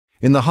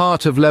In the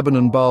heart of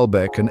Lebanon,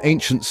 Baalbek, an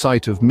ancient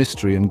site of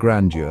mystery and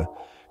grandeur,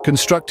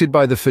 constructed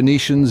by the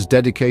Phoenicians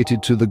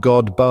dedicated to the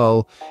god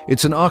Baal,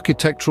 it's an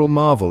architectural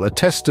marvel, a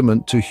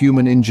testament to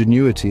human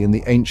ingenuity in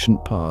the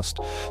ancient past.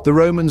 The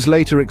Romans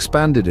later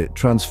expanded it,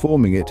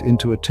 transforming it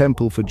into a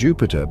temple for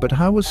Jupiter. But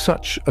how was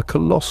such a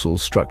colossal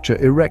structure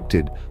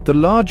erected? The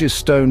largest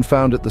stone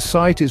found at the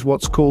site is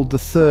what's called the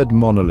third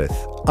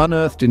monolith.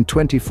 Unearthed in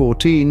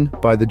 2014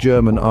 by the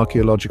German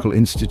Archaeological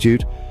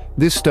Institute,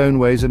 this stone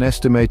weighs an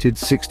estimated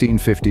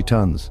 1,650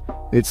 tons.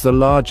 It's the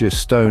largest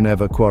stone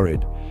ever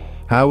quarried.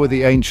 How were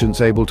the ancients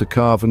able to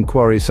carve and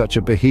quarry such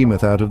a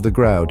behemoth out of the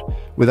ground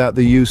without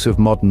the use of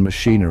modern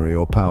machinery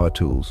or power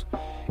tools?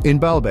 In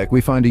Baalbek,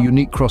 we find a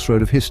unique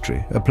crossroad of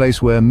history, a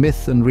place where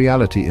myth and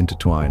reality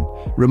intertwine,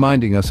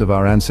 reminding us of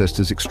our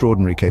ancestors'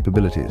 extraordinary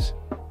capabilities.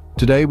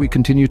 Today, we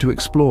continue to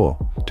explore,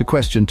 to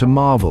question, to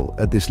marvel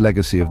at this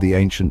legacy of the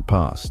ancient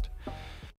past.